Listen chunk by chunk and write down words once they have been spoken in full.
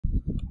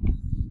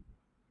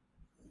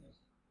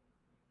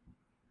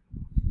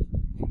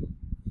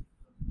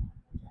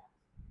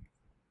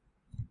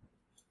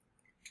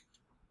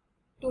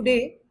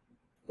Today,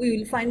 we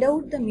will find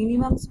out the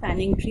minimum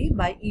spanning tree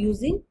by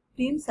using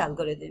Prim's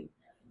algorithm.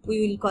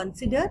 We will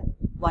consider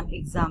one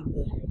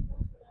example.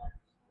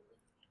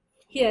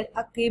 Here,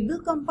 a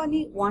cable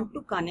company want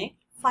to connect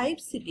 5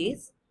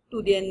 cities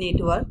to their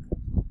network,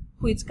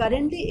 which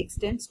currently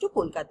extends to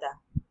Kolkata.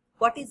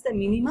 What is the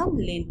minimum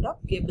length of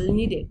cable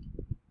needed?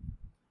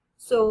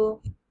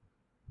 So,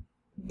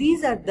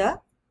 these are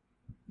the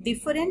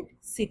different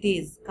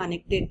cities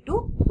connected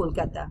to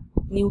Kolkata: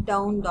 New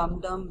Town,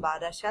 Dum-Dum,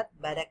 Barasat,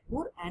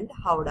 Barakpur and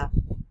Howrah.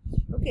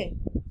 Okay,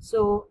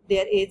 so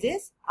their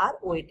edges are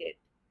weighted.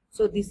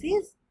 So this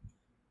is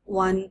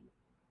one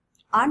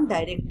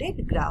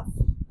undirected graph,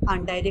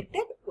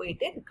 undirected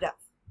weighted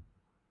graph.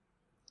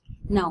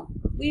 Now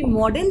we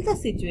model the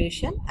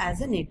situation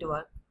as a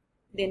network.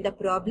 Then the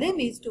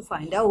problem is to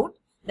find out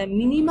the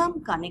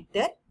minimum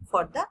connector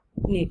for the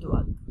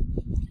network.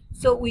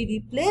 So we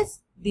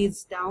replace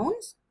these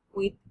towns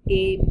with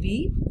A,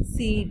 B,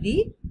 C,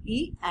 D,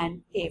 E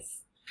and F.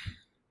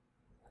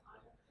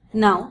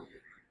 Now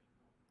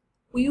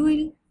we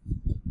will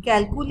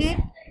calculate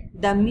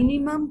the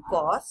minimum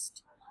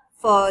cost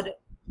for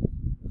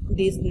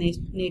this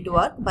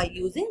network by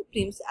using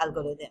Prim's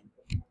algorithm.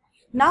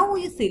 Now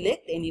we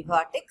select any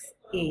vertex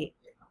A.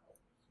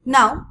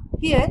 Now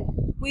here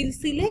we will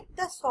select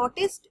the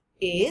shortest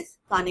edge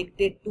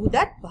connected to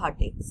that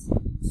vertex.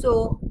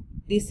 So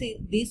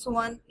this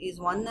one is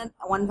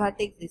one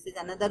vertex, this is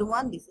another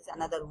one, this is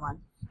another one.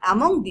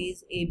 Among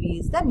these, AB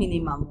is the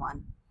minimum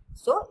one.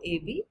 So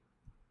AB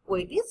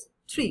weight is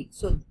 3.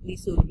 So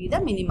this will be the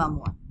minimum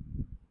one.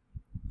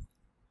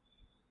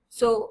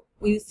 So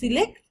we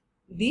select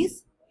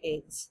this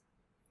edge.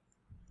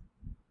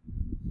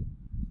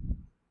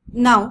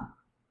 Now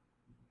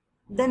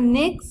the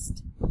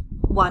next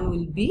one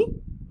will be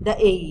the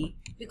AE,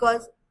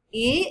 because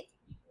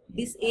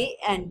this A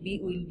and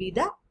B will be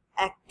the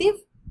active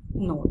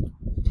node.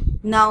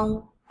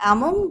 Now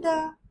among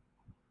the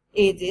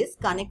edges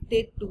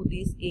connected to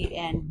this A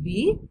and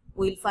B,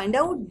 we will find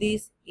out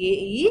this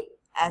AE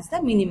as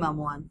the minimum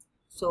one.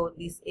 So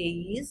this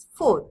AE is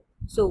 4.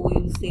 So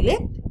we will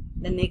select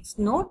the next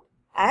node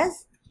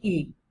as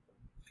E.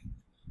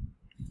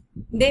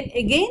 Then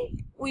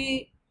again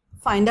we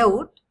find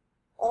out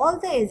all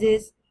the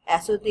edges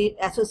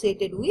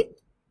associated with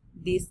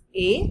this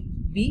A,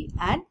 B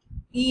and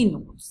E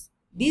nodes.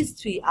 These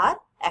three are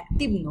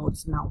active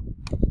nodes now.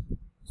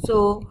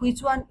 So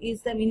which one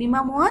is the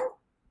minimum one?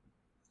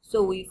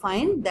 So we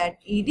find that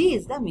ED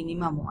is the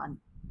minimum one.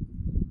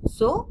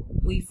 So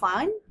we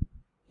find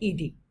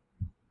ED.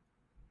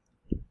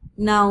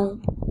 Now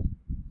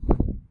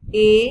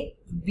A,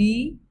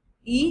 B,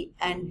 E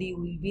and D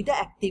will be the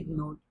active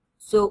node.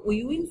 So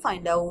we will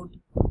find out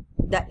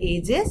the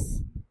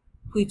edges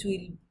which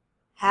will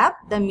have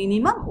the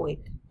minimum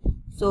weight.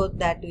 So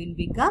that will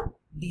become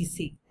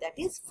DC, that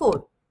is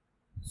 4.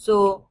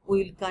 So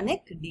we will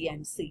connect D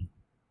and C.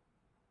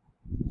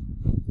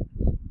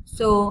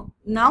 So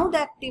now the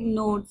active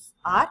nodes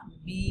are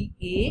B,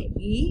 A,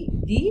 E,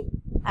 D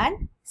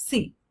and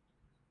C.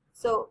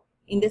 So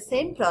in the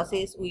same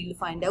process we will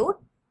find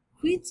out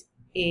which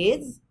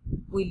edge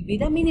will be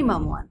the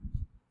minimum one.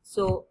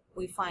 So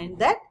we find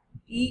that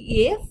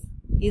EF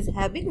is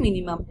having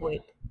minimum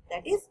weight,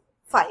 that is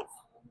 5.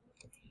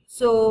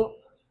 So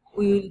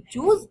we will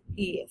choose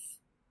EF.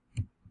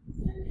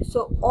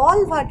 So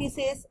all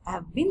vertices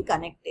have been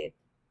connected.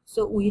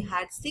 So we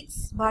had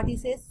 6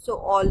 vertices, so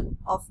all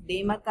of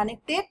them are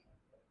connected.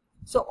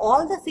 So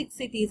all the 6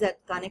 cities are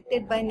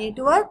connected by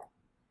network.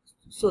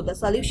 So the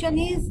solution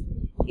is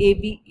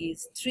AB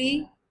is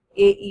 3,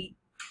 AE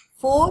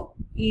 4,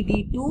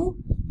 ED 2,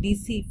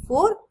 DC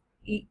 4,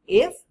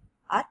 EF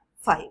are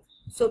 5.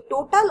 So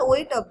total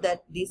weight of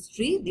this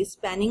tree, this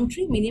spanning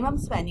tree, minimum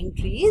spanning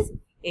tree is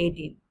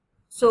 18.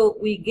 So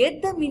we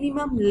get the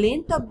minimum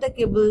length of the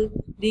cable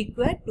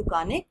required to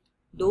connect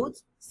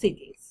those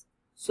cities.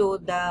 So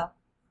the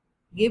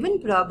given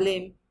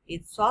problem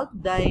is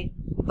solved by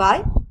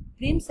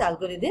Prim's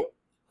algorithm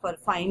for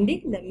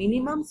finding the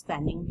minimum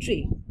spanning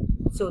tree.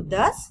 So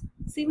thus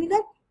similar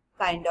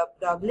kind of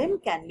problem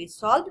can be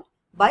solved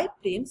by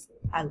Prim's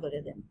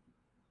algorithm.